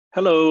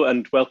Hello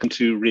and welcome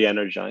to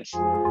Re-Energize.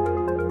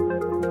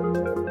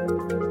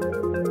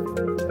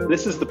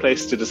 This is the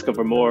place to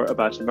discover more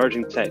about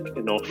emerging tech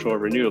in offshore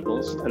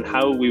renewables and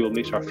how we will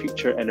meet our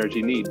future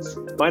energy needs.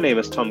 My name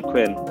is Tom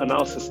Quinn,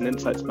 Analysis and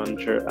Insights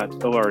Manager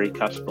at ORE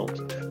Catapult,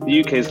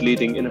 the UK's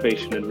leading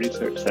innovation and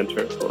research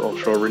centre for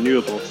offshore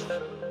renewables.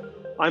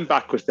 I'm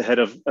back with the Head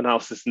of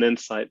Analysis and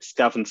Insights,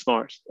 Gavin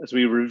Smart, as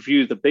we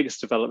review the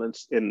biggest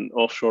developments in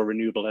offshore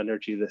renewable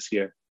energy this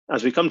year.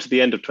 As we come to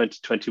the end of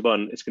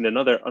 2021, it's been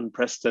another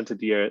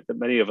unprecedented year that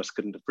many of us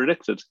couldn't have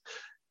predicted.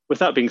 With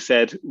that being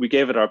said, we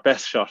gave it our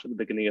best shot at the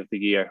beginning of the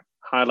year,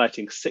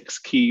 highlighting 6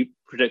 key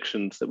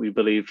predictions that we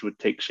believed would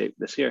take shape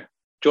this year.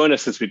 Join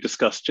us as we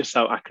discuss just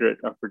how accurate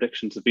our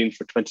predictions have been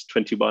for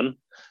 2021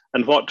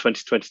 and what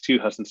 2022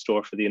 has in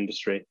store for the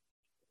industry.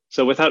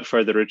 So without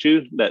further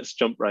ado, let's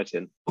jump right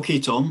in. Okay,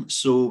 Tom.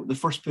 So the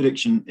first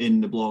prediction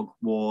in the blog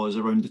was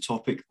around the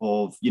topic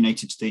of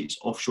United States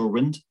offshore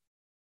wind.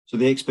 So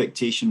the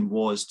expectation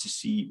was to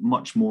see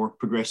much more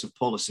progressive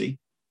policy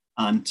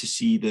and to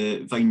see the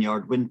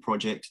Vineyard Wind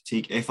project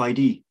take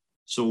FID.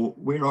 So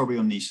where are we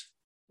on these?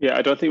 Yeah,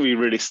 I don't think we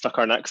really stuck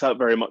our necks out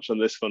very much on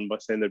this one by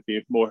saying there'd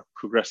be more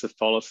progressive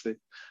policy.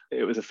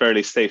 It was a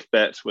fairly safe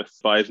bet with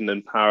Biden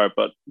in power,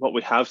 but what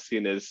we have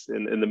seen is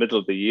in the middle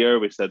of the year,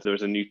 we said there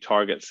was a new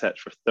target set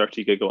for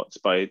 30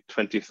 gigawatts by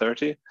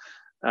 2030.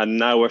 And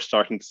now we're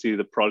starting to see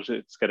the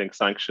projects getting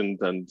sanctioned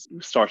and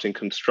starting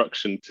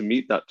construction to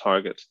meet that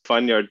target.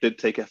 Vineyard did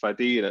take FID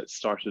and it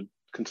started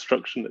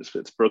construction.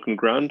 It's broken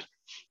ground.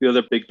 The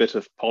other big bit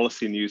of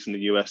policy news in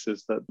the US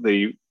is that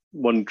the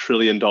 $1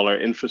 trillion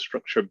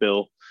infrastructure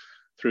bill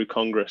through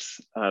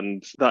Congress,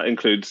 and that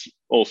includes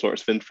all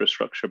sorts of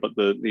infrastructure, but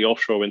the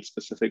offshore wind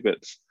specific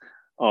bits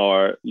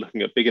are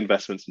looking at big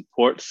investments in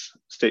ports,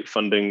 state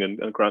funding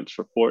and grants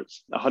for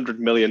ports, $100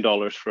 million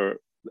for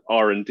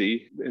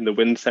R&D in the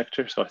wind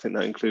sector. So I think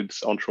that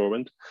includes onshore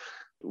wind.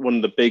 One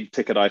of the big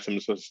ticket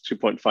items was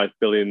 $2.5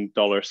 billion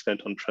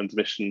spent on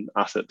transmission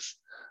assets.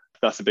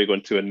 That's a big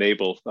one to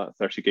enable that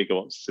 30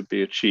 gigawatts to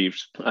be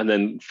achieved. And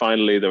then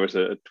finally, there was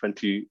a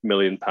 £20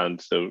 million,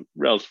 so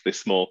relatively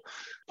small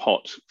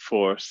pot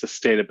for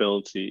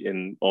sustainability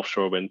in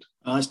offshore wind.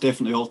 That's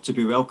definitely all to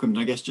be welcomed.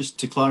 I guess just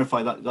to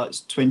clarify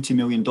that's $20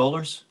 million.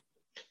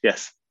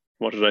 Yes.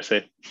 What did I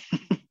say?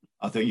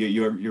 I think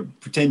you're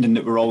pretending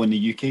that we're all in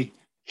the UK.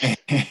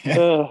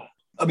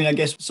 I mean, I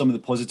guess some of the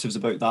positives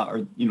about that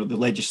are, the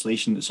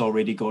legislation that's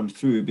already gone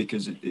through,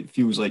 because it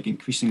feels like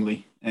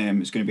increasingly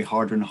it's going to be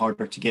harder and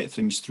harder to get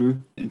things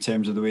through in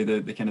terms of the way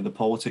the kind of the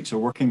politics are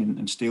working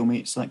and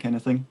stalemates, that kind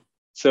of thing.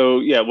 So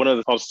yeah, one of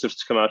the positives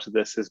to come out of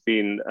this has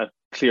been a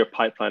clear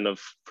pipeline of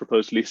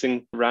proposed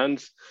leasing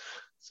rounds.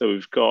 So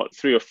we've got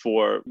 3 or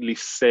 4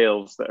 lease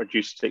sales that are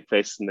due to take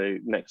place in the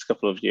next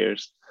couple of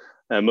years.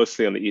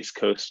 Mostly on the East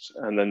Coast,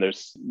 and then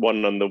there's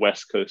one on the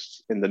West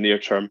Coast in the near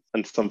term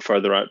and some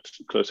further out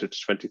closer to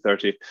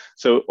 2030.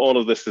 So all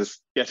of this is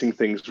getting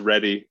things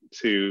ready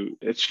to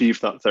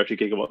achieve that 30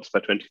 gigawatts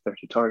by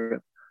 2030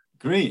 target.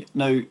 Great.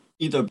 Now,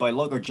 either by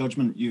luck or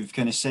judgment, you've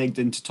kind of segged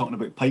into talking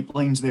about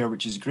pipelines there,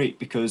 which is great,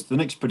 because the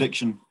next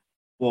prediction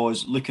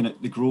was looking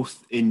at the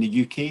growth in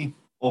the UK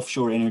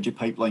offshore energy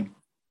pipeline.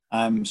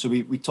 So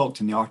we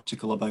talked in the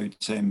article about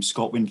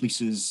ScotWind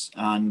leases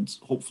and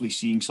hopefully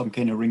seeing some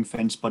kind of ring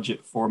fence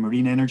budget for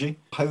marine energy.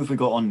 How have we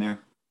got on there?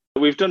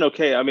 We've done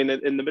okay. I mean,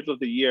 in the middle of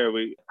the year,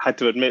 we had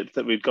to admit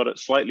that we'd got it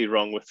slightly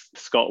wrong with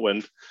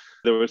ScotWind.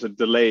 There was a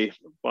delay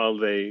while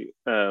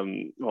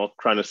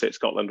Crown Estate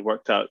Scotland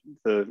worked out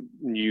the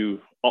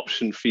new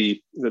option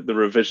fee, the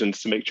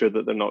revisions to make sure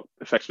that they're not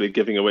effectively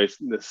giving away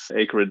this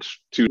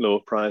acreage too low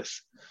a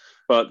price.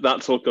 But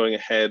that's all going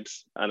ahead,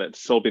 and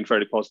it's all been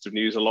fairly positive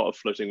news. A lot of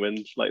floating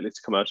wind likely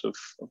to come out of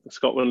the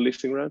Scotland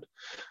leasing round.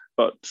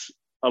 But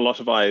a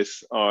lot of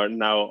eyes are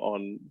now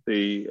on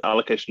the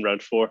allocation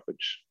round 4,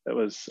 which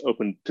was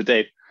opened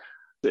today.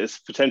 It's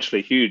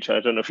potentially huge. I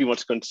don't know if you want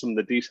to go into some of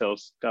the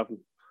details, Gavin.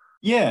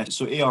 Yeah,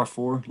 so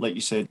AR4, like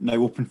you said, now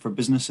open for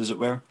business, as it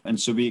were. And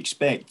so we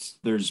expect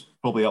there's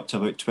probably up to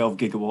about 12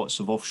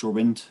 gigawatts of offshore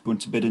wind going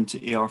to bid into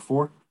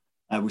AR4.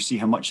 We'll see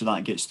how much of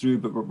that gets through,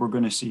 but we're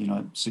going to see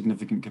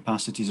significant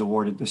capacities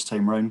awarded this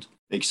time round.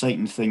 The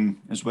exciting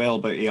thing as well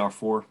about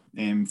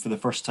AR4, for the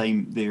first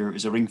time there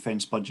is a ring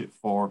fence budget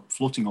for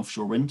floating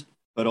offshore wind,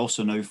 but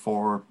also now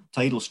for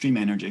tidal stream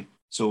energy.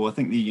 So I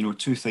think the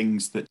 2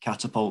 things that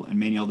Catapult and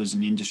many others in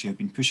the industry have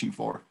been pushing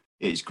for,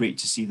 it's great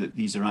to see that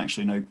these are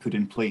actually now put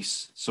in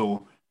place.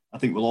 So I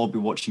think we'll all be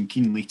watching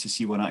keenly to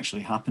see what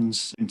actually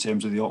happens in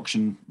terms of the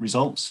auction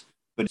results.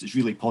 But it's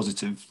really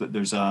positive that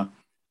there's a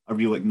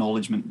real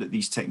acknowledgement that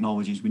these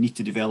technologies, we need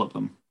to develop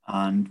them,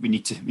 and we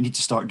need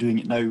to start doing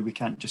it now. We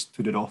can't just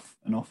put it off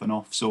and off and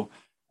off. So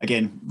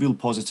again, real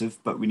positive,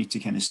 but we need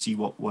to kind of see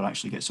what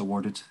actually gets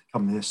awarded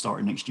come the start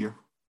of next year.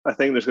 I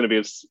think there's going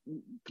to be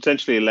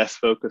potentially less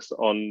focus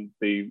on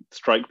the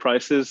strike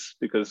prices,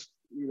 because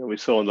we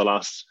saw in the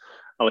last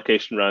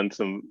allocation round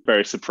some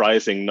very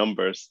surprising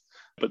numbers.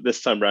 But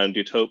this time round,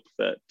 you'd hope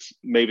that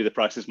maybe the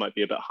prices might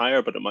be a bit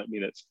higher, but it might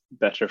mean it's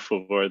better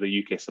for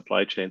the UK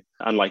supply chain.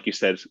 And like you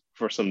said,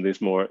 for some of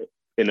these more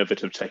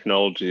innovative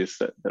technologies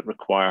that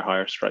require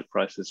higher strike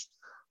prices?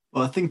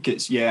 Well, I think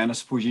it's, yeah, and I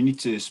suppose you need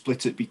to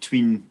split it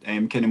between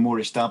kind of more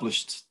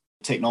established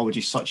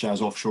technologies such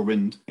as offshore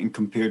wind and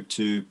compared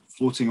to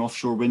floating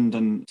offshore wind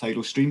and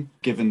tidal stream,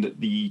 given that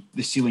the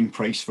ceiling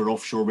price for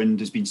offshore wind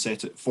has been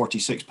set at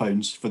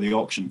 £46 for the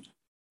auction,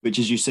 which,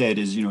 as you said,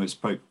 is, it's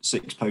about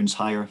 £6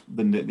 higher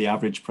than the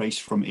average price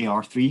from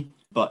AR3.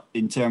 But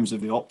in terms of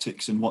the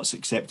optics and what's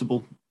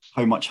acceptable,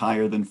 how much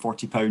higher than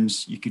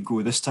 £40 you could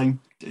go this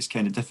time, it's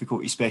kind of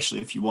difficult, especially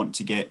if you want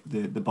to get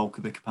the bulk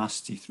of the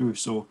capacity through.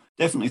 So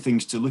definitely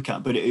things to look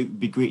at, but it would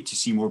be great to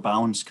see more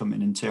balance come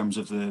in terms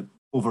of the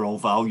overall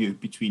value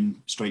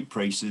between strike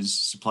prices,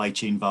 supply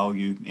chain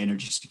value,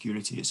 energy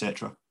security,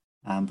 etc.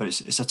 But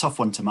it's a tough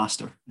one to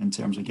master in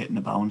terms of getting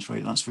the balance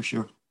right, that's for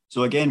sure.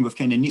 So again, we've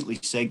kind of neatly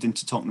segged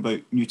into talking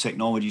about new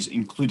technologies,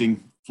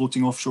 including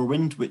floating offshore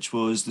wind, which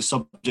was the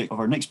subject of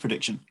our next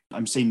prediction.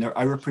 I'm saying they're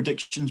our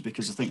predictions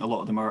because I think a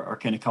lot of them are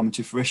kind of coming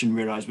to fruition,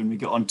 whereas when we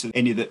get on to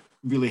any that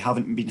really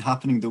haven't been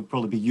happening, they'll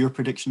probably be your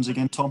predictions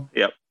again, Tom.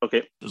 Yep,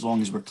 okay. As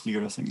long as we're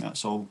clear, I think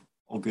that's all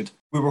good.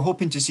 We were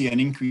hoping to see an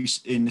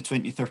increase in the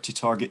 2030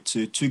 target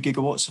to 2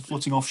 gigawatts of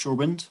floating offshore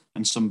wind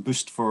and some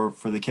boost for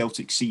the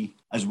Celtic Sea,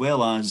 as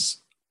well as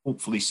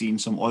hopefully seeing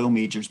some oil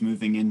majors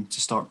moving in to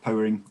start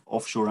powering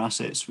offshore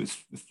assets with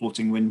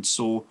floating wind.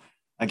 So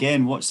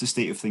again, what's the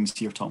state of things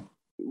here, Tom?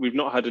 We've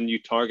not had a new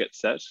target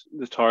set.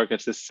 The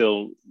target is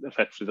still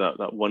effectively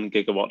that 1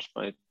 gigawatt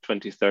by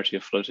 2030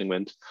 of floating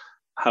wind.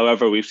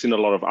 However, we've seen a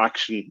lot of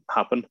action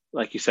happen.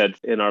 Like you said,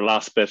 in our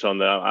last bit on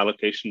the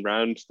allocation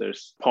round,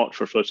 there's pot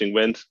for floating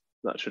wind.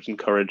 That should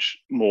encourage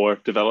more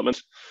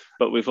development.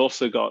 But we've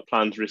also got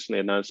plans recently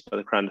announced by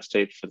the Crown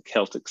Estate for the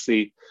Celtic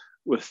Sea,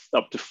 with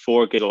up to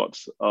 4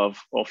 gigawatts of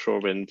offshore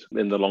wind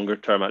in the longer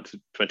term out to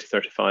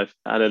 2035.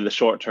 And in the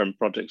short term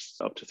projects,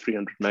 up to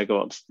 300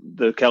 megawatts.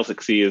 The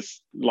Celtic Sea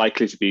is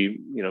likely to be,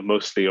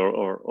 mostly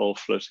or all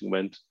floating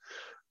wind.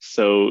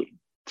 So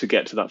to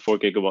get to that 4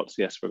 gigawatts,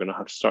 yes, we're going to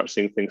have to start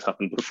seeing things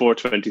happen before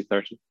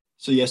 2030.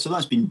 So yeah, so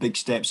that's been big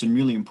steps and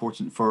really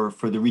important for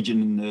the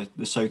region in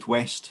the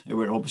southwest,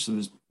 where obviously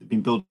there's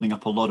been building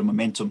up a lot of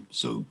momentum.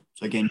 So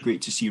again,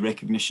 great to see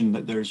recognition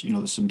that there's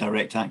some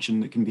direct action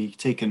that can be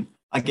taken.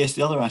 I guess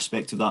the other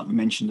aspect of that we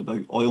mentioned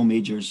about oil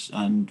majors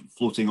and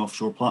floating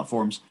offshore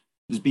platforms,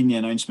 there's been the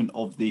announcement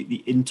of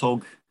the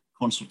INTOG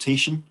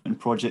consultation and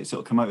projects that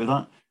will come out of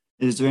that.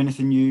 Is there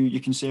anything you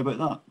can say about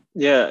that?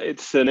 Yeah,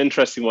 it's an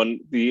interesting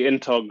one. The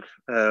INTOG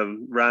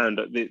round,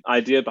 the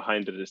idea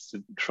behind it is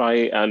to try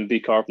and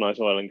decarbonize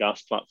oil and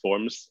gas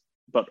platforms,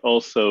 but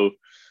also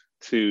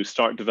to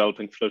start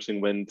developing floating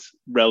wind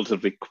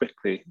relatively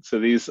quickly. So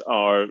these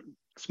are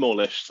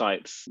smallish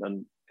sites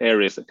and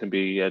areas that can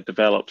be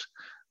developed.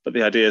 But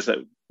the idea is that,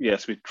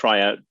 yes, we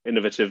try out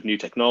innovative new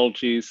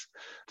technologies,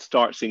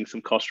 start seeing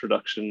some cost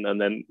reduction. And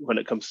then when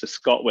it comes to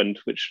ScotWind,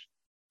 which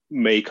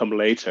may come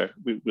later,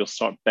 we'll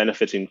start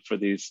benefiting for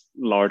these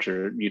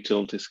larger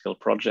utility scale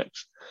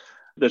projects.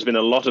 There's been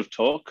a lot of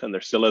talk, and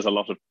there still is a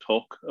lot of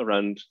talk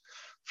around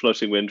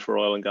floating wind for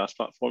oil and gas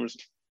platforms.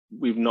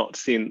 We've not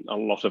seen a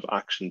lot of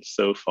action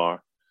so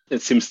far.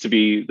 It seems to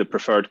be the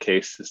preferred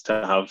case is to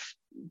have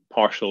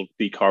partial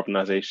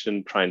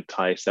decarbonisation, try and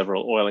tie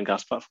several oil and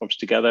gas platforms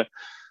together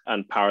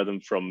and power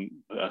them from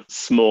a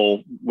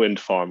small wind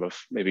farm of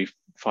maybe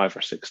 5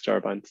 or 6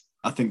 turbines.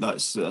 I think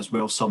that's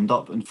well summed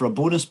up. And for a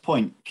bonus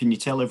point, can you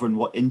tell everyone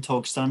what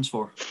INTOG stands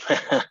for?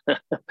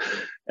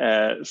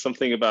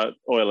 Something about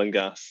oil and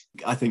gas.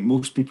 I think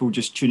most people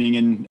just tuning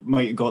in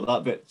might have got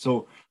that bit.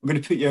 So I'm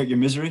going to put you out your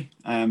misery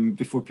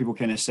before people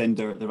kind of send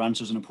their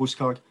answers on a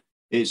postcard.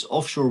 It's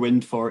offshore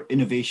wind for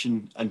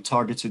innovation and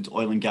targeted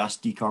oil and gas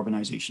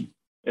decarbonisation.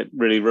 It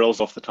really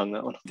rolls off the tongue,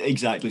 that one.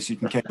 Exactly, so you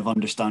can kind of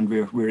understand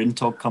where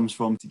INTOG comes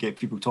from to get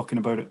people talking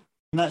about it.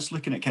 And that's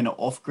looking at kind of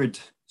off-grid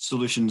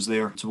solutions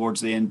there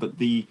towards the end. But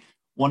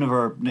one of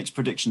our next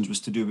predictions was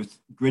to do with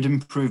grid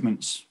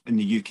improvements in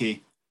the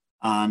UK.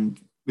 And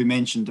we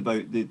mentioned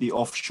about the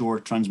offshore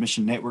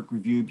transmission network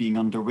review being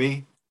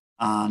underway.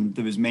 And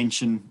there was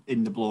mention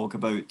in the blog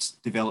about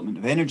development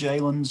of energy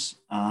islands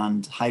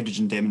and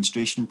hydrogen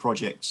demonstration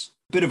projects.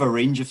 A bit of a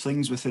range of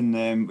things within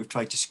them. We've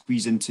tried to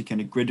squeeze into kind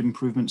of grid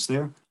improvements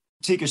there.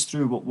 Take us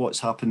through what's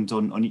happened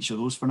on each of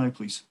those for now,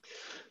 please.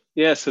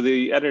 Yeah, so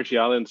the energy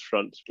islands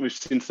front, we've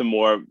seen some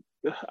more.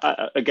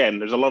 Again,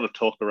 there's a lot of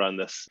talk around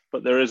this,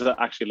 but there is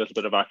actually a little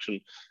bit of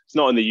action. It's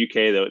not in the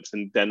UK, though. It's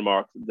in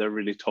Denmark. They're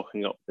really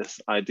talking up this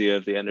idea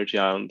of the energy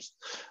islands.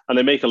 And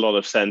they make a lot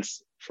of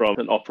sense from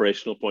an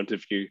operational point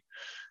of view.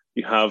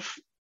 You have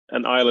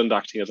an island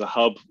acting as a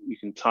hub. You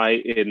can tie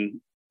in,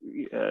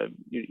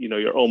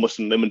 you're almost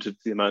unlimited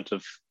to the amount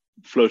of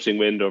floating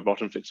wind or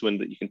bottom fixed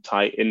wind that you can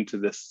tie into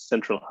this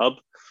central hub.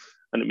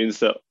 And it means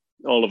that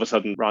all of a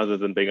sudden, rather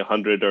than being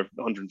 100 or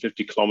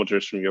 150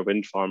 kilometers from your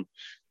wind farm,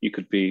 you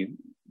could be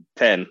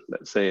 10,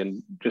 let's say,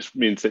 and just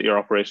means that your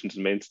operations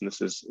and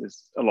maintenance is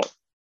a lot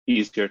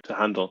easier to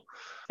handle.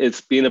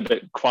 It's been a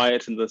bit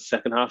quiet in the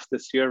second half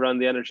this year around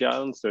the energy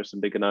islands. There's some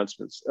big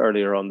announcements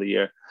earlier on the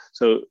year.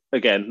 So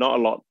again, not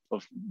a lot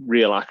of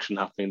real action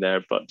happening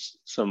there, but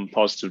some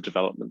positive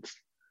developments.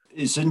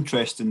 It's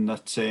interesting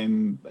that,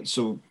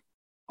 so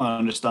I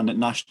understand that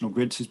National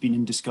Grid has been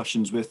in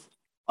discussions with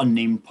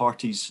unnamed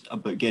parties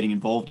about getting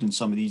involved in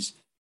some of these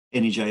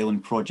energy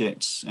island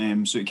projects.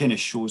 So it kind of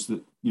shows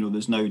that,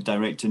 there's now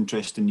direct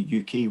interest in the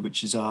UK,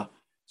 which is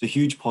it's a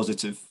huge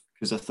positive,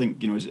 because I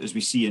think, as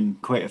we see in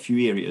quite a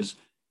few areas,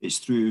 it's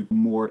through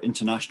more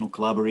international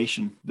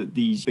collaboration that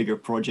these bigger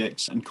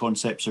projects and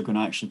concepts are going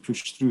to actually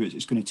push through.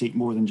 It's going to take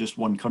more than just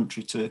one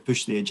country to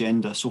push the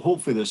agenda. So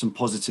hopefully there's some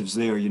positives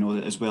there,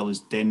 as well as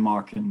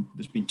Denmark, and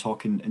there's been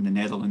talk in the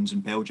Netherlands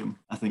and Belgium.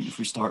 I think if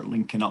we start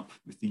linking up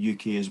with the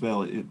UK as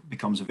well, it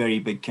becomes a very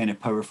big kind of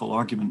powerful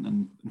argument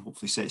and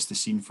hopefully sets the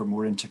scene for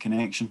more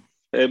interconnection.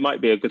 It might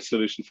be a good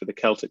solution for the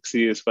Celtic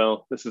Sea as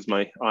well. This is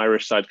my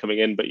Irish side coming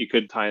in, but you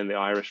could tie in the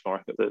Irish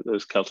market,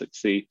 those Celtic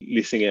Sea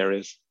leasing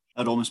areas.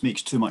 That almost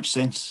makes too much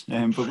sense.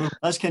 But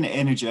that's kind of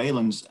energy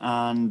islands.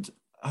 And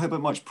how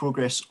about much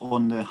progress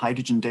on the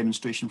hydrogen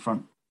demonstration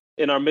front?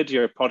 In our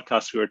mid-year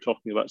podcast, we were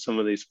talking about some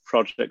of these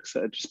projects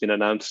that had just been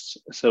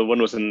announced. So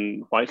one was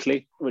in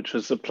Whiteley, which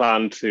was a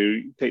plan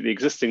to take the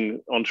existing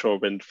onshore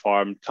wind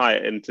farm, tie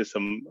it into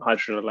some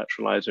hydrogen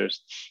electrolyzers,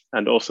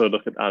 and also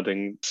look at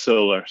adding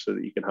solar so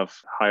that you can have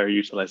higher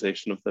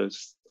utilization of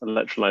those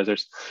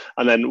electrolyzers.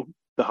 And then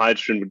the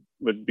hydrogen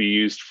would be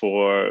used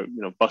for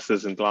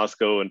buses in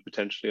Glasgow and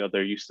potentially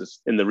other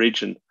uses in the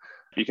region.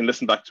 You can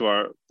listen back to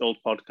our old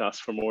podcast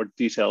for more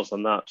details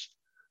on that.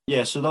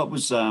 Yeah, so that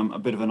was a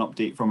bit of an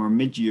update from our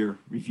mid-year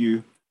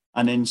review.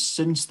 And then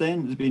since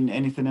then, has there been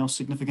anything else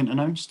significant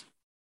announced?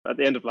 At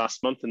the end of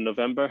last month in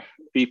November,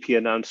 BP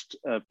announced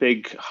a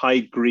big high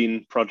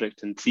green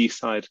project in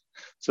Teesside.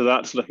 So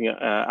that's looking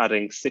at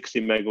adding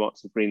 60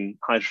 megawatts of green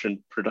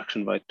hydrogen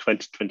production by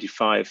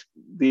 2025.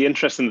 The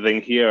interesting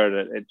thing here,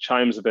 it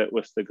chimes a bit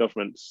with the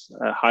government's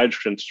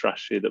hydrogen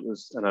strategy that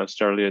was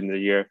announced earlier in the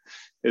year,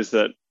 is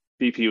that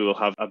BP will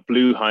have a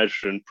blue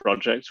hydrogen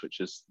project, which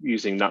is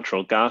using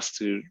natural gas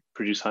to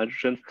produce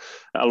hydrogen,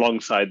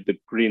 alongside the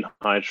green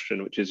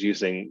hydrogen, which is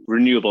using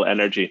renewable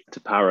energy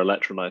to power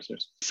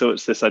electrolyzers. So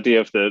it's this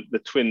idea of the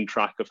twin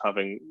track of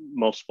having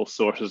multiple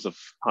sources of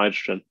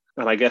hydrogen.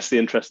 And I guess the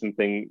interesting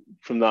thing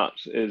from that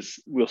is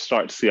we'll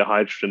start to see a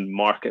hydrogen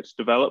market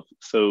develop.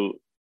 So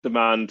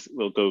demand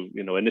will go,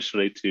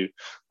 initially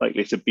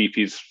likely to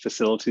BP's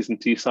facilities in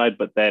Teesside,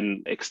 but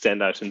then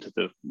extend out into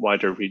the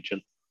wider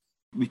region.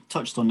 We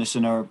touched on this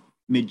in our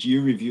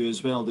mid-year review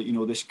as well,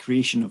 that, this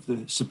creation of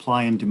the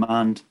supply and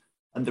demand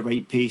at the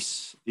right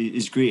pace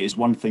is great. It's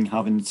one thing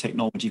having the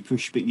technology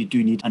push, but you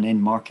do need an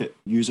end market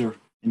user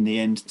in the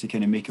end to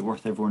kind of make it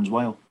worth everyone's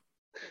while.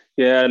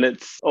 Yeah, and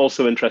it's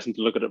also interesting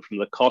to look at it from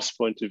the cost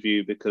point of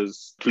view,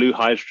 because blue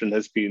hydrogen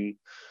has been,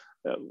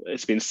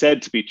 it's been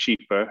said to be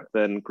cheaper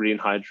than green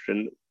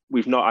hydrogen.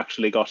 We've not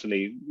actually got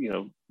any,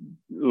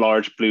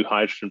 large blue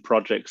hydrogen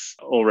projects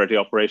already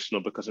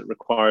operational because it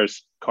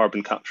requires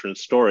carbon capture and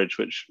storage,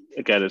 which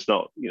again is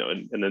not,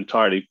 an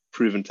entirely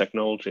proven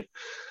technology.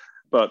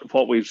 But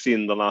what we've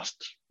seen in the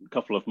last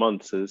couple of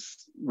months is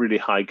really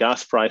high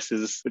gas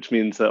prices, which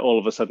means that all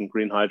of a sudden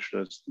green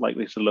hydrogen is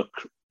likely to look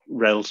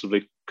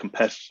relatively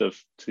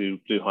competitive to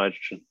blue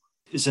hydrogen.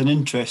 It's an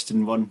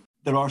interesting one.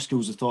 There are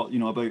schools of thought,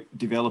 about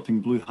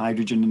developing blue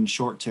hydrogen in the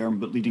short term,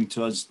 but leading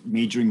to us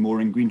majoring more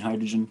in green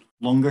hydrogen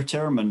longer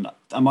term. And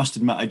I must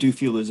admit, I do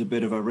feel there's a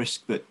bit of a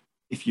risk that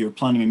if you're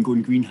planning on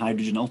going green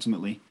hydrogen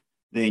ultimately,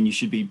 then you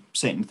should be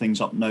setting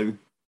things up now,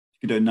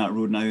 go down that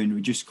road now and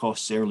reduce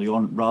costs early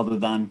on, rather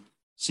than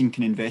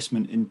sinking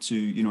investment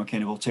into, a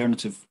kind of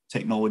alternative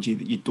technology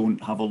that you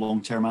don't have a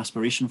long-term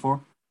aspiration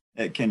for.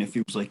 It kind of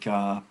feels like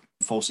a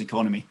false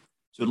economy.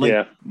 So I'd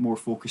like more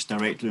focus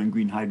directly on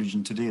green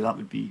hydrogen today. I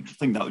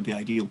think that would be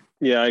ideal.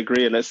 Yeah, I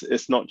agree. And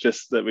it's not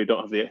just that we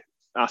don't have the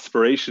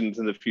aspirations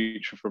in the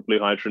future for blue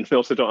hydrogen. We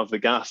also don't have the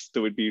gas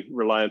that would be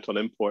reliant on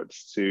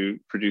imports to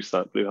produce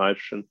that blue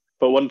hydrogen.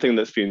 But one thing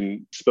that's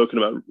been spoken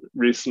about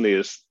recently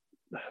is,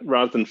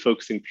 rather than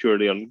focusing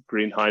purely on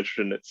green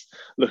hydrogen, it's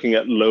looking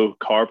at low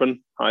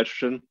carbon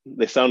hydrogen.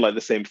 They sound like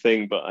the same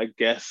thing, but I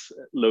guess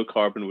low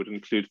carbon would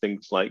include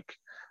things like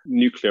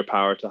nuclear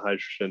power to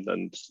hydrogen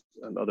and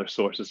other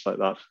sources like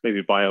that,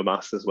 maybe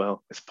biomass as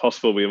well. It's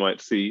possible we might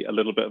see a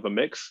little bit of a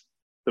mix.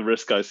 The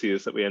risk I see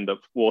is that we end up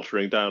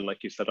watering down,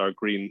 like you said, our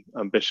green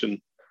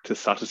ambition to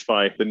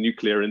satisfy the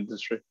nuclear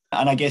industry.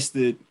 And I guess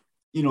the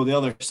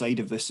other side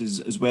of this is,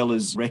 as well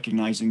as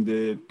recognising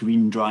the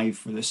green drive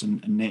for this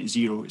and net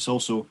zero, it's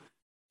also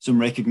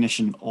some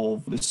recognition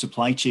of the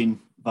supply chain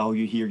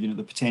value here,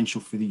 the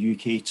potential for the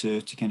UK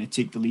to kind of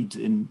take the lead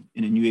in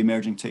a new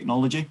emerging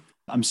technology.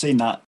 I'm saying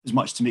that as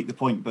much to make the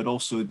point, but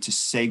also to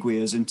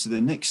segue us into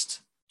the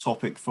next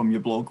topic from your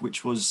blog,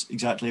 which was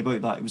exactly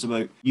about that. It was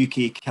about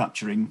UK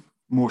capturing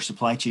more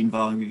supply chain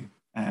value,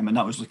 and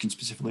that was looking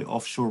specifically at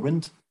offshore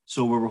wind.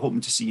 So we were hoping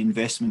to see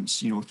investments,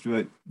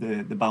 throughout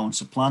the balance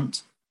of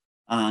plant,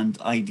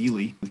 and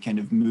ideally we kind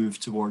of move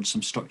towards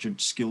some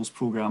structured skills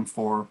program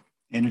for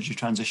energy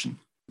transition.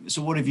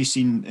 So what have you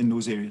seen in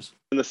those areas?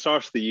 In the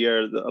start of the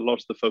year, a lot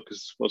of the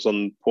focus was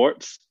on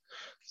ports.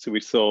 So we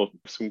saw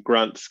some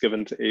grants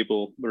given to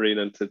Able Marine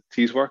and to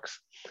Teesworks.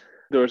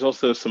 There was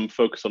also some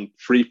focus on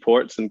free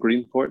ports and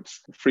green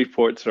ports. Free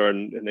ports are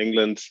in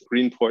England.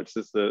 Green ports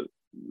is the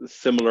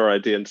similar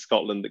idea in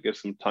Scotland that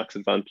gives some tax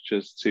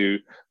advantages to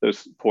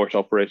those port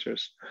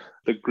operators.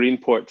 The green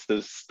ports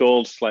has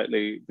stalled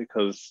slightly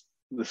because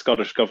the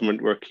Scottish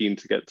government were keen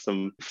to get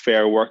some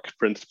fair work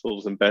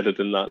principles embedded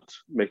in that,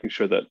 making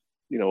sure that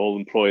all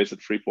employees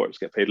at free ports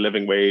get paid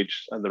living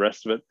wage and the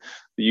rest of it.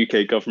 The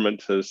UK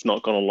government has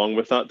not gone along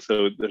with that,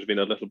 so there's been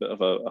a little bit of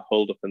a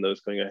hold up in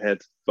those going ahead.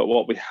 But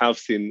what we have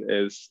seen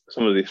is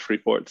some of these free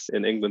ports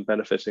in England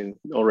benefiting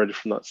already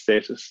from that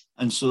status.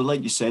 And so,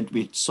 like you said,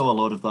 we saw a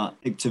lot of that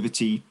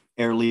activity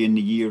early in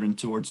the year and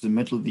towards the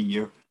middle of the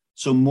year.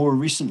 So more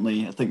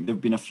recently, I think there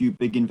have been a few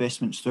big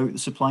investments throughout the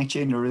supply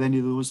chain. Are there any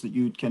of those that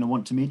you'd kind of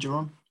want to major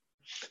on?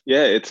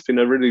 Yeah, it's been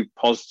a really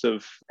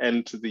positive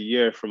end to the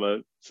year from a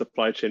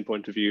supply chain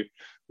point of view.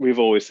 We've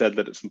always said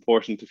that it's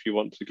important, if you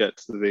want to get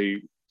to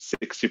the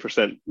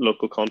 60%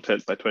 local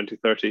content by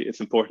 2030, it's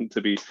important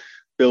to be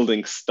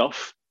building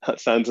stuff.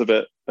 That sounds a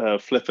bit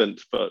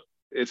flippant, but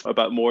it's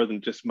about more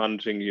than just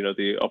managing,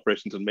 the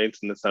operations and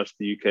maintenance out of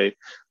the UK.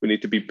 We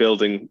need to be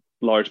building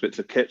large bits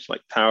of kit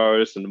like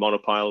towers and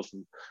monopiles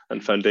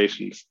and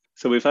foundations.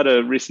 So we've had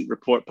a recent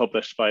report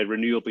published by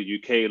Renewable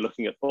UK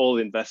looking at all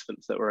the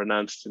investments that were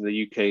announced in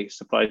the UK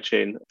supply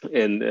chain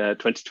in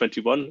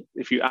 2021.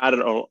 If you add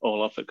it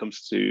all up, it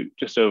comes to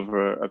just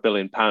over £1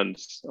 billion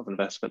of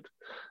investment.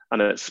 And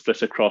it's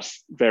split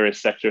across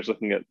various sectors,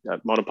 looking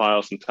at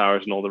monopiles and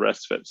towers and all the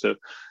rest of it. So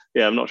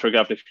yeah, I'm not sure,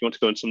 Gavin, if you want to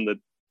go into some of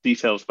the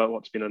details about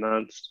what's been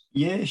announced.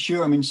 Yeah,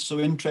 sure. I mean, so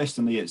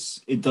interestingly,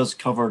 it does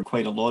cover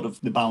quite a lot of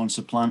the balance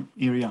of plant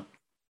area.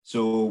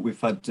 So we've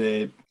had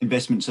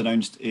investments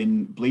announced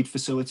in blade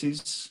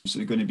facilities. So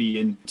they're going to be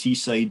in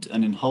Teesside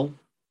and in Hull.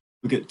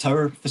 We've got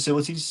tower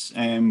facilities,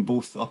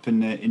 both up in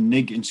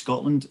Nigg in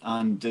Scotland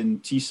and in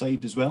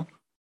Teesside as well.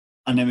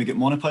 And then we've got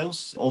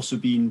monopiles also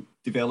being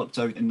developed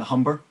out in the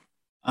Humber.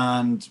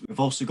 And we've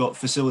also got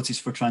facilities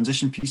for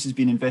transition pieces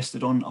being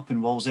invested on up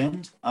in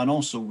Wallsend. And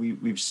also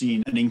we've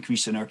seen an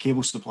increase in our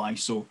cable supply.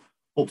 So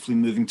hopefully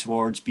moving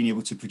towards being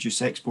able to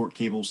produce export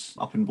cables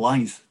up in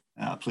Blythe,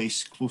 a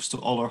place close to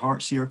all our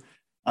hearts here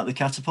at the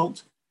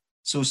Catapult.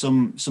 So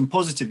some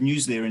positive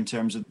news there in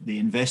terms of the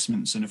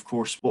investments. And of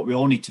course, what we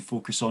all need to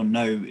focus on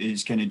now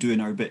is kind of doing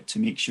our bit to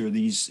make sure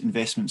these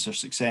investments are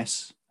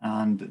success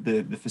and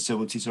the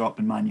facilities are up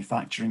and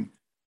manufacturing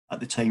at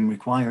the time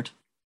required.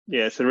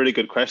 Yeah, it's a really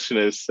good question.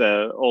 Is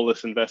all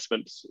this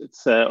investment,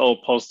 it's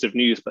all positive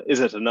news, but is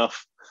it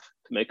enough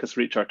to make us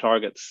reach our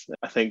targets?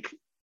 I think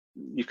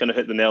you've kind of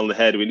hit the nail on the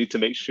head. We need to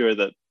make sure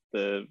that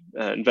the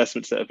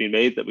investments that have been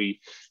made, that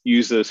we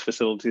use those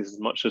facilities as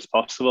much as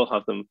possible,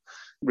 have them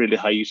really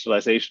high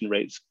utilization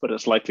rates, but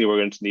it's likely we're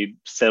going to need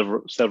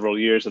several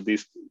years of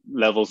these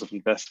levels of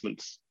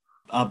investments.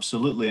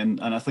 Absolutely.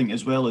 And I think,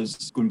 as well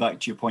as going back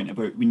to your point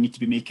about we need to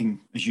be making,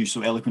 as you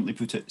so eloquently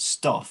put it,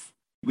 stuff,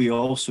 we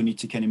also need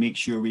to kind of make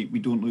sure we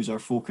don't lose our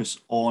focus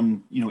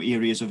on,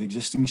 areas of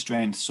existing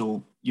strength.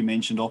 So you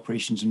mentioned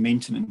operations and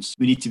maintenance.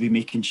 We need to be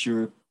making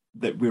sure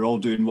that we're all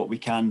doing what we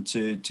can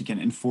to kind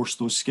of enforce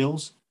those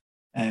skills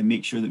and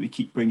make sure that we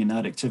keep bringing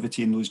that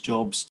activity and those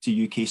jobs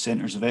to UK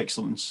centres of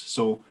excellence.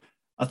 So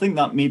I think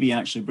that maybe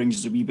actually brings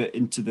us a wee bit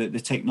into the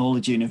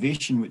technology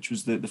innovation, which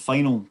was the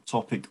final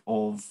topic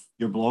of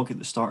your blog at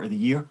the start of the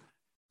year.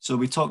 So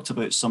we talked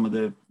about some of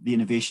the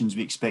innovations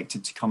we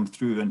expected to come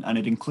through, and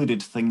it included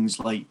things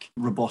like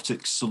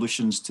robotics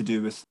solutions to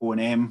do with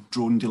O&M,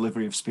 drone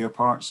delivery of spare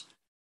parts,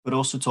 but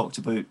also talked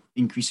about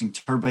increasing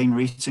turbine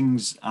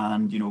ratings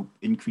and,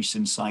 increase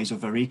in size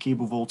of array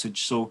cable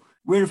voltage. So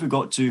where have we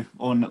got to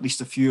on at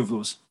least a few of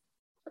those?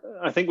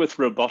 I think with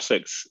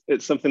robotics,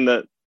 it's something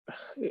that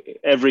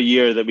every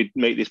year that we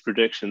make these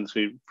predictions,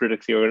 we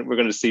predict we're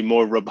going to see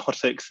more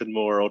robotics and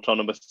more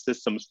autonomous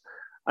systems.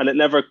 And it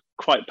never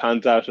quite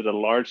pans out at a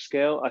large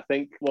scale. I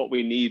think what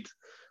we need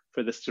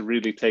for this to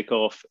really take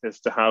off is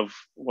to have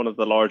one of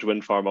the large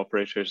wind farm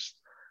operators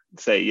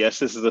say, yes,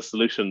 this is a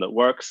solution that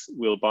works.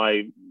 We'll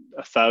buy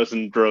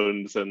 1,000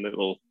 drones and it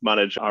will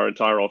manage our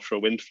entire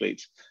offshore wind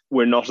fleet.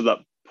 We're not at that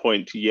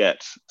point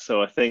yet.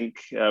 So I think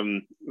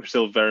we're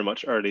still very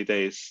much early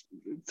days.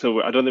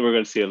 So I don't think we're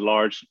going to see a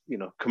large,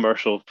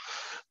 commercial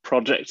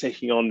project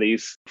taking on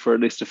these for at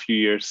least a few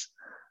years.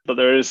 But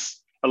there is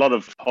a lot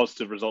of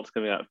positive results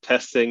coming out of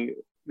testing.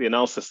 The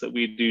analysis that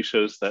we do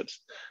shows that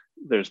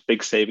there's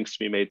big savings to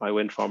be made by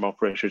wind farm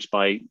operators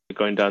by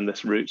going down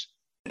this route.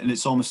 And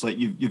it's almost like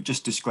you've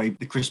just described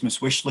the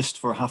Christmas wish list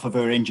for half of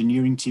our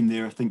engineering team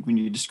there. I think when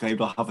you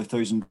described, I'll have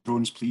 1,000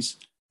 drones, please.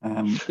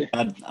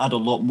 Add a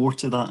lot more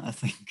to that, I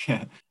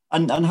think.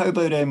 And how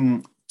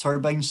about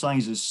turbine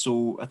sizes?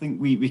 So I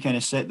think we kind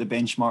of set the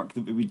benchmark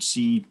that we would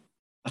see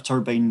a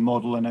turbine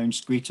model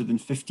announced greater than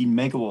 15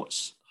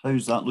 megawatts.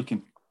 How's that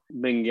looking?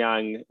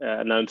 Mingyang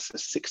announced a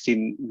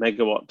 16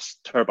 megawatts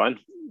turbine,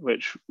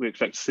 which we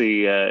expect to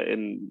see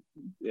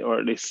or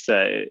at least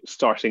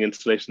starting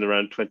installation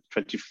around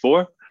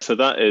 2024. So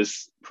that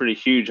is pretty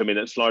huge. I mean,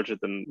 it's larger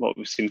than what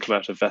we've seen come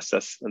out of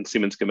Vestas and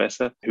Siemens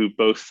Gamesa, who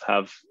both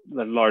have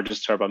the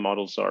largest turbine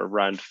models are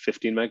around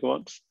 15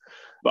 megawatts.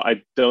 But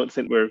I don't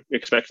think we're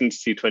expecting to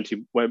see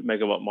 20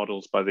 megawatt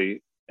models by the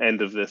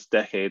end of this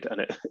decade.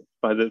 And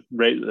by the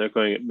rate that they're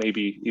going, it may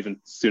be even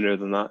sooner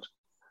than that.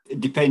 It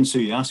depends who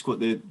you ask what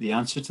the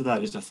answer to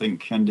that is, I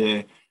think. And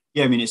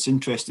yeah, I mean, it's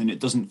interesting. It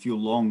doesn't feel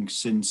long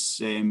since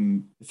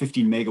 15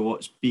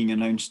 megawatts being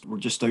announced. We're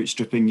just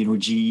outstripping,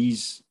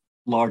 GE's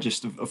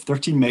largest of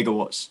 13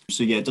 megawatts.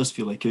 So yeah, it does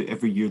feel like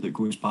every year that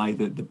goes by,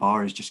 the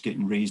bar is just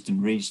getting raised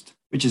and raised,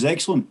 which is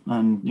excellent.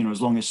 And,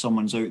 as long as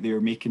someone's out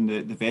there making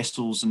the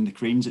vessels and the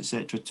cranes,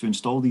 etc., to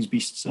install these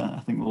beasts, I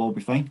think we'll all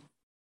be fine.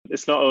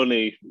 It's not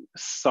only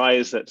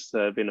size that's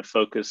been a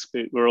focus,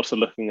 but we're also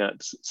looking at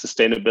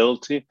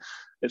sustainability.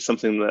 It's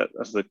something that,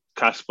 as the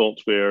Catapult,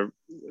 we're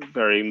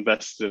very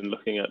invested in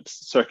looking at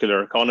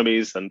circular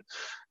economies and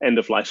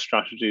end-of-life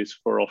strategies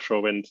for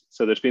offshore wind.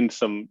 So there's been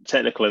some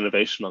technical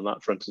innovation on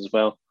that front as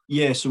well.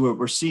 Yeah, so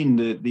we're seeing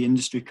the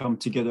industry come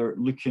together,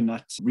 looking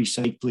at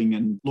recycling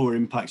and lower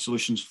impact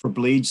solutions for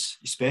blades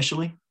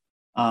especially.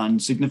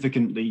 And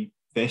significantly,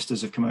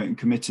 Vestas have come out and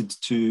committed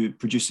to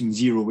producing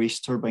zero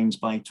waste turbines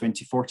by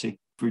 2040.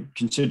 If we're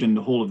considering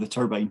the whole of the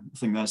turbine, I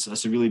think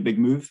that's a really big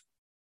move.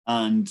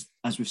 And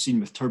as we've seen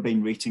with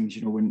turbine ratings,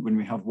 when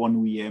we have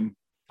one OEM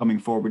coming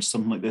forward,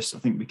 something like this, I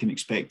think we can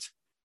expect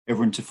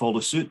everyone to follow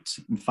suit.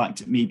 In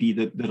fact, it may be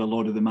that a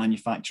lot of the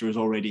manufacturers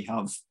already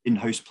have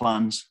in-house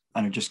plans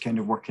and are just kind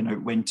of working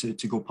out when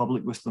to go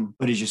public with them.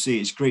 But as you say,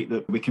 it's great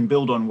that we can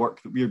build on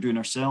work that we're doing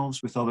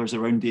ourselves with others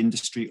around the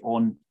industry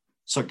on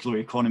circular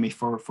economy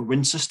for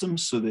wind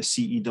systems, so the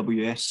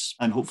CEWS,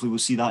 and hopefully we'll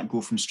see that go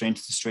from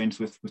strength to strength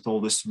with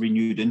all this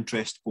renewed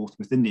interest, both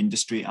within the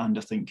industry and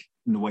I think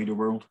in the wider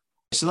world.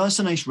 So that's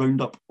a nice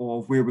roundup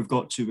of where we've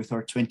got to with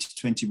our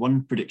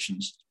 2021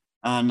 predictions.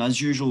 And as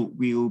usual,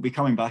 we'll be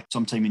coming back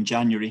sometime in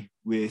January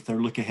with our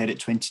look ahead at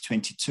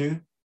 2022.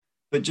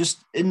 But just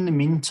in the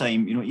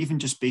meantime, even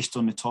just based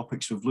on the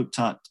topics we've looked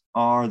at,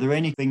 are there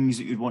any things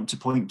that you'd want to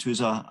point to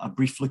as a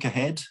brief look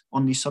ahead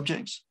on these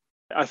subjects?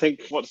 I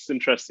think what's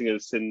interesting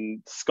is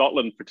in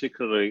Scotland,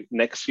 particularly,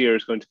 next year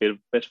is going to be a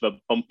bit of a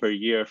bumper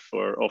year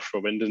for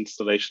offshore wind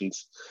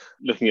installations.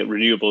 Looking at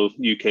Renewable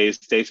UK's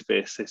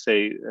database, they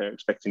say they're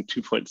expecting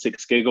 2.6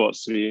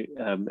 gigawatts to be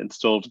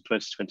installed in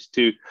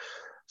 2022.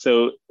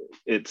 So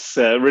it's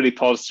really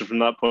positive from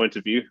that point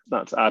of view.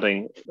 That's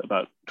adding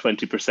about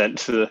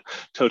 20% to the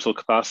total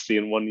capacity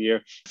in 1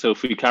 year. So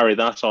if we carry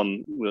that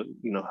on, we'll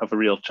have a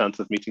real chance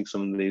of meeting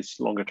some of these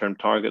longer term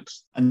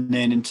targets. And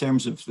then in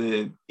terms of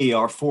the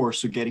AR4,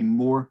 so getting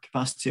more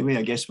capacity away,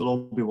 I guess we'll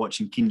all be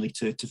watching keenly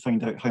to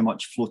find out how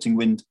much floating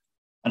wind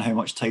and how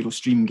much tidal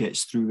stream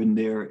gets through in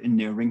their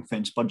ring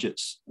fence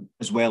budgets,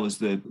 as well as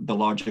the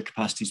larger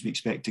capacities we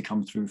expect to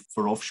come through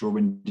for offshore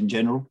wind in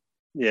general.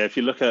 Yeah, if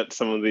you look at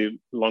some of the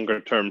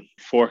longer term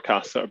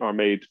forecasts that are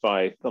made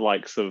by the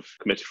likes of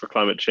Committee for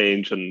Climate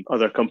Change and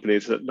other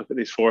companies that look at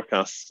these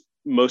forecasts,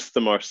 most of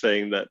them are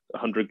saying that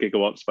 100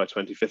 gigawatts by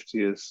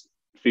 2050 is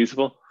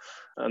feasible.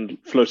 And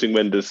floating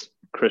wind is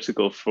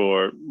critical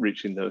for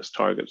reaching those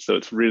targets. So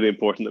it's really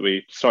important that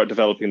we start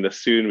developing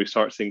this soon. We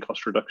start seeing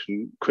cost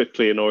reduction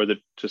quickly in order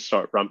to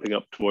start ramping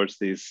up towards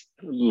these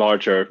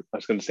larger, I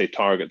was going to say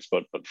targets,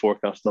 but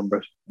forecast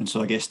numbers. And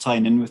so I guess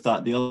tying in with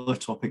that, the other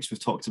topics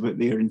we've talked about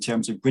there in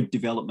terms of grid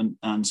development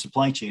and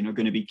supply chain are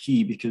going to be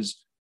key,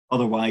 because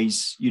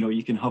otherwise,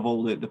 you can have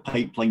all the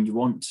pipeline you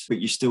want, but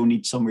you still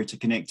need somewhere to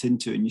connect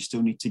into, and you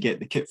still need to get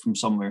the kit from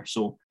somewhere.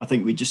 So I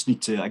think we just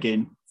need to,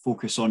 again,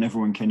 focus on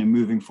everyone kind of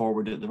moving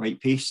forward at the right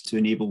pace to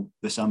enable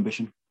this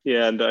ambition.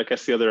 Yeah, and I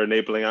guess the other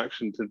enabling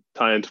action to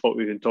tie into what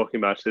we've been talking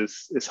about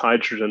is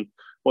hydrogen.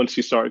 Once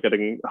you start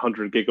getting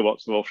 100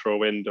 gigawatts of offshore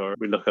wind, or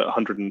we look at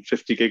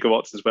 150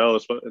 gigawatts as well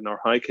in our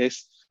high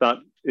case, that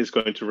is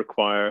going to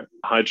require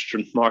a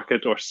hydrogen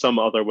market or some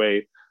other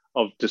way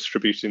of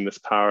distributing this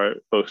power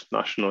both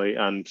nationally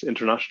and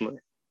internationally.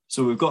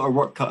 So we've got our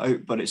work cut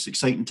out, but it's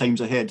exciting times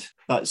ahead.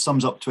 That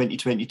sums up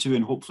 2022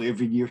 and hopefully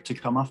every year to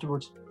come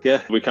afterwards.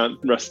 Yeah, we can't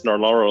rest on our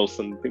laurels,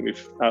 and I think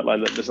we've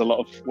outlined that there's a lot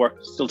of work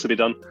still to be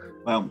done.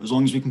 Well, as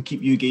long as we can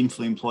keep you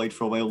gainfully employed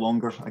for a while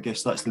longer, I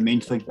guess that's the main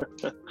thing.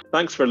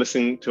 Thanks for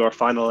listening to our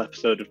final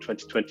episode of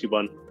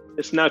 2021.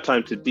 It's now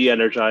time to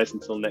de-energize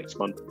until next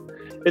month.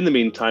 In the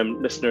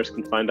meantime, listeners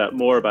can find out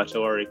more about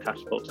ORE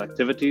Catapult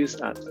activities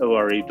at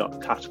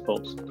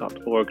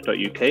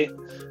ore.catapult.org.uk,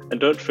 and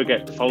don't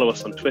forget to follow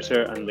us on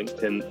Twitter and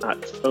LinkedIn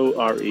at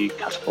ORE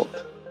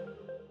Catapult.